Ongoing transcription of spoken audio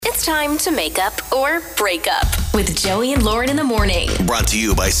It's time to make up or break up with Joey and Lauren in the morning. Brought to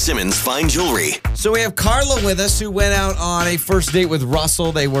you by Simmons Fine Jewelry. So we have Carla with us, who went out on a first date with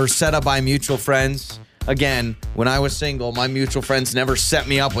Russell. They were set up by mutual friends. Again, when I was single, my mutual friends never set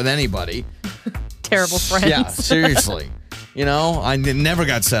me up with anybody. Terrible friends. Yeah, seriously. You know, I never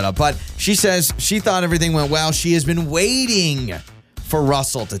got set up. But she says she thought everything went well. She has been waiting for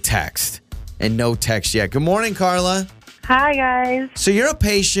Russell to text, and no text yet. Good morning, Carla. Hi, guys. So you're a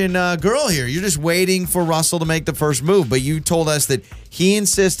patient girl here. You're just waiting for Russell to make the first move. But you told us that he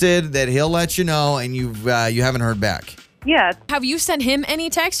insisted that he'll let you know, and you haven't heard back. Yeah, Have you sent him any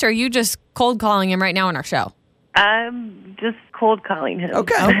text, or are you just cold calling him right now on our show? I'm just cold calling him.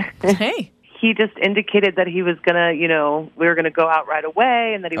 Okay. Hey. He just indicated that he was going to, we were going to go out right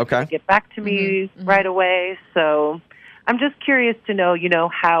away and that he was going to get back to me right away. So I'm just curious to know,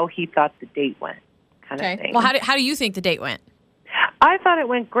 how he thought the date went kind of thing. Well, how do you think the date went? I thought it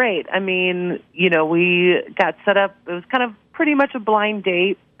went great. I mean, we got set up. It was kind of pretty much a blind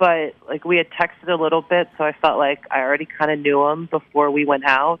date, but we had texted a little bit, so I felt like I already kind of knew him before we went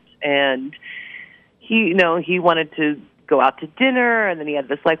out. And he wanted to go out to dinner, and then he had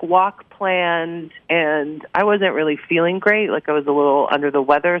this walk planned, and I wasn't really feeling great. I was a little under the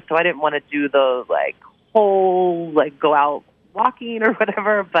weather, so I didn't want to do the whole go out walking or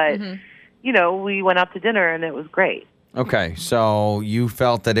whatever. But we went out to dinner, and it was great. Okay, so you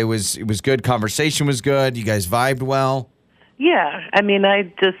felt that it was good. Conversation was good. You guys vibed well. Yeah, I mean, I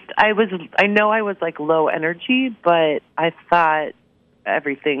know I was low energy, but I thought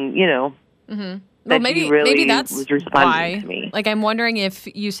everything, Well, that maybe he really maybe that's was responding why. to me. I'm wondering if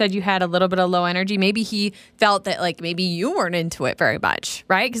you said you had a little bit of low energy. Maybe he felt that maybe you weren't into it very much,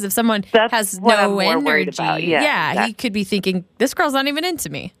 right? Because if someone That's has what no I'm more energy, worried about. Yeah, he could be thinking this girl's not even into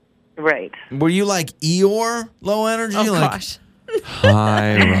me. Right. Were you like Eeyore, low energy? Oh gosh.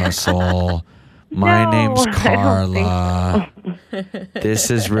 Hi, Russell. My No, name's I don't Carla. This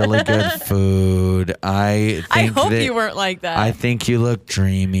is really good food. I hope that, you weren't like that. I think you look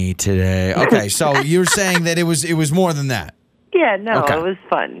dreamy today. Okay, so you're saying that it was more than that. Yeah, no, Okay. It was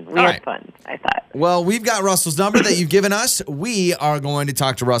fun. We All had right. fun, I thought. Well, we've got Russell's number that you've given us. We are going to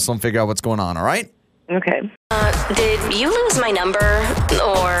talk to Russell and figure out what's going on, all right? Okay. Did you lose my number?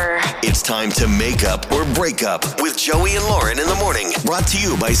 Or It's time to make up or break up with Joey and Lauren in the morning. Brought to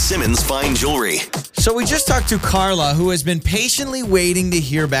you by Simmons Fine Jewelry. So we just talked to Carla, who has been patiently waiting to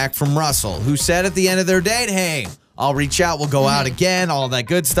hear back from Russell, who said at the end of their date, hey, I'll reach out, we'll go out again, all that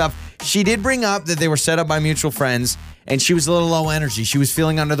good stuff. She did bring up that they were set up by mutual friends, and she was a little low energy. She was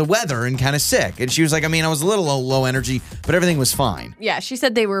feeling under the weather and kind of sick. And she was like, I was a little low energy, but everything was fine. Yeah, she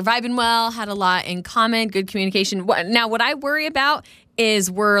said they were vibing well, had a lot in common, good communication. Now, what I worry about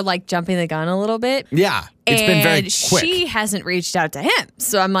is we're jumping the gun a little bit. Yeah, it's been very quick. She hasn't reached out to him.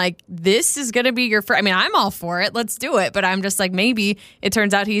 So I'm like, this is going to be your first. I'm all for it. Let's do it. But I'm just maybe it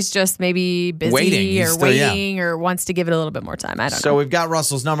turns out he's just maybe busy waiting or wants to give it a little bit more time. I don't know. So we've got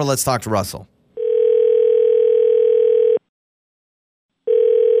Russell's number. Let's talk to Russell.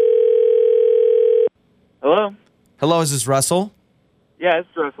 Hello? Hello, is this Russell? Yeah, it's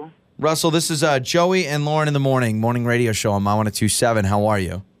Russell. Russell, this is Joey and Lauren in the morning radio show on My 102.7. How are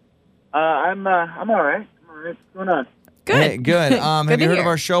you? I'm all right. I'm all right. What's going on? Good. Hey, good. Have to you heard hear. of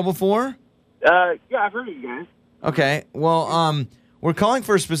our show before? Yeah, I've heard of you guys. Okay. Well, we're calling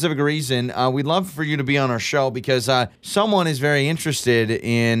for a specific reason. We'd love for you to be on our show because someone is very interested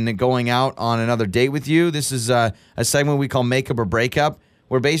in going out on another date with you. This is a segment we call Makeup or Breakup,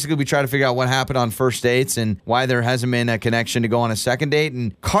 where basically we try to figure out what happened on first dates and why there hasn't been a connection to go on a second date.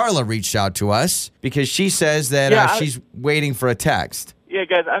 And Carla reached out to us because she says that she's waiting for a text. Yeah,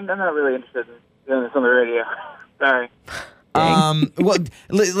 guys, I'm not really interested in doing this on the radio. Sorry. Well,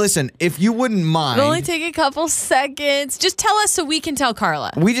 listen, if you wouldn't mind. It'll only take a couple seconds. Just tell us so we can tell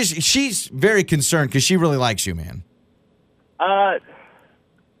Carla. She's very concerned because she really likes you, man. Yeah,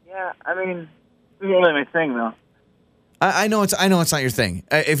 this isn't really my thing, though. I know it's not your thing.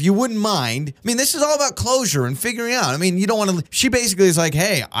 If you wouldn't mind, this is all about closure and figuring out. You don't want to. She basically is like,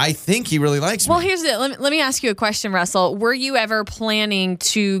 hey, I think he really likes me. Well, here's it. Let me ask you a question, Russell. Were you ever planning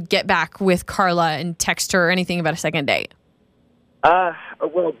to get back with Carla and text her or anything about a second date? Well,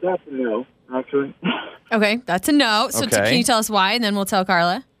 that's a no, actually. Okay, that's a no. So Okay. can you tell us why, and then we'll tell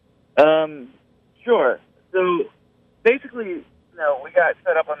Carla? Sure. So, basically, we got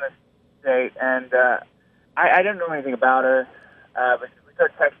set up on this date, and I didn't know anything about her, but we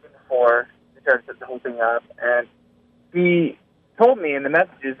started texting before we started setting the whole thing up, and he told me in the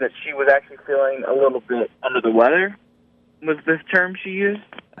messages that she was actually feeling a little bit under the weather, was this term she used.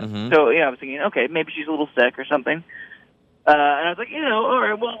 Mhm. So, I was thinking, okay, maybe she's a little sick or something. And I was like, all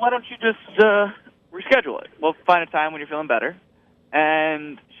right, well, why don't you just reschedule it? We'll find a time when you're feeling better.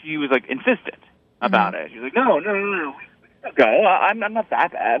 And she was, like, insistent about it. She was like, no, we still go. I'm not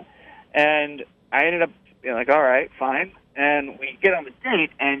that bad. And I ended up being like, all right, fine. And we get on the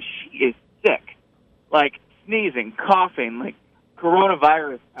date, and she is sick. Like, sneezing, coughing, like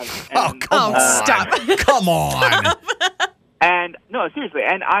coronavirus. And, come on. Stop. Come on. And, no, seriously.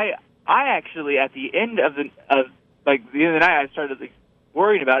 And I actually, at the end of the night, I started like,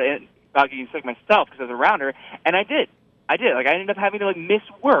 worrying about it, about getting sick myself because I was around her. And I did. Like, I ended up having to, like, miss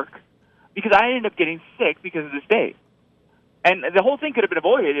work because I ended up getting sick because of this date. And the whole thing could have been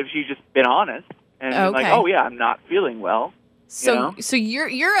avoided if she'd just been honest and been like, oh, yeah, I'm not feeling well. So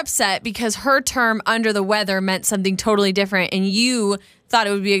you're upset because her term under the weather meant something totally different, and you thought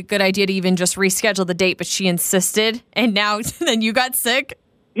it would be a good idea to even just reschedule the date, but she insisted, and now then you got sick?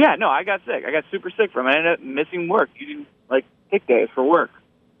 Yeah, no, I got sick. I got super sick from it. I ended up missing work, using, like, sick days for work.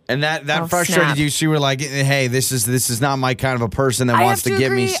 And that frustrated snap. you. So you were like, hey, this is not my kind of a person that wants to get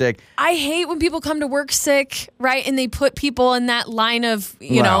me sick. I hate when people come to work sick, right? And they put people in that line of,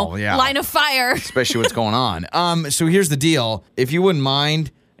 line of fire. Especially what's going on. So here's the deal. If you wouldn't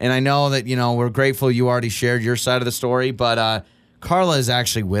mind, and I know that, we're grateful you already shared your side of the story, but Carla is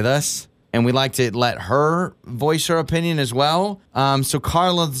actually with us, and we'd like to let her voice her opinion as well. So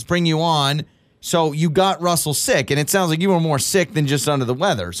Carla, let's bring you on. So you got Russell sick, and it sounds like you were more sick than just under the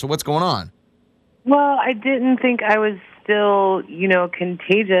weather. So what's going on? Well, I didn't think I was still,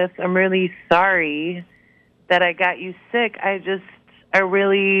 contagious. I'm really sorry that I got you sick. I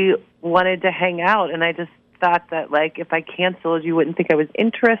really wanted to hang out, and I just thought that, like, if I canceled, you wouldn't think I was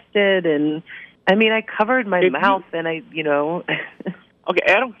interested. And, I mean, I covered my mouth, and I.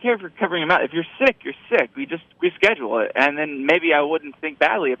 Okay, I don't care if you're covering them out. If you're sick, you're sick. We just reschedule it, and then maybe I wouldn't think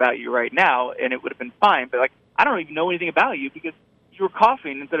badly about you right now, and it would have been fine. But, like, I don't even know anything about you because you were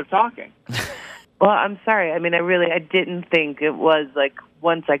coughing instead of talking. Well, I'm sorry. I mean, I didn't think it was, like,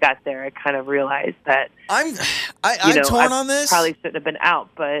 once I got there, I kind of realized that. I'm torn on this. Probably shouldn't have been out,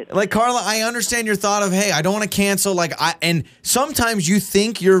 but. Like, Carla, I understand your thought of, hey, I don't want to cancel. And sometimes you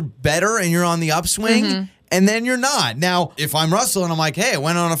think you're better and you're on the upswing. Mm-hmm. And then you're not. Now, if I'm Russell and I'm like, hey, I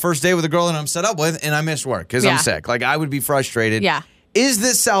went on a first date with a girl that I'm set up with and I missed work because I'm sick. Like, I would be frustrated. Yeah. Is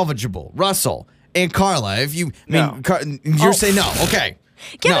this salvageable? Russell and Carla, if you, you're saying no. Okay.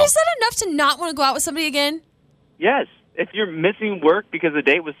 Yeah, but is that enough to not want to go out with somebody again? Yes. If you're missing work because the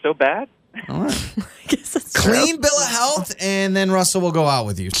date was so bad. All right. I guess that's Clean bill of health, and then Russell will go out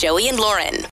with you. Joey and Lauren.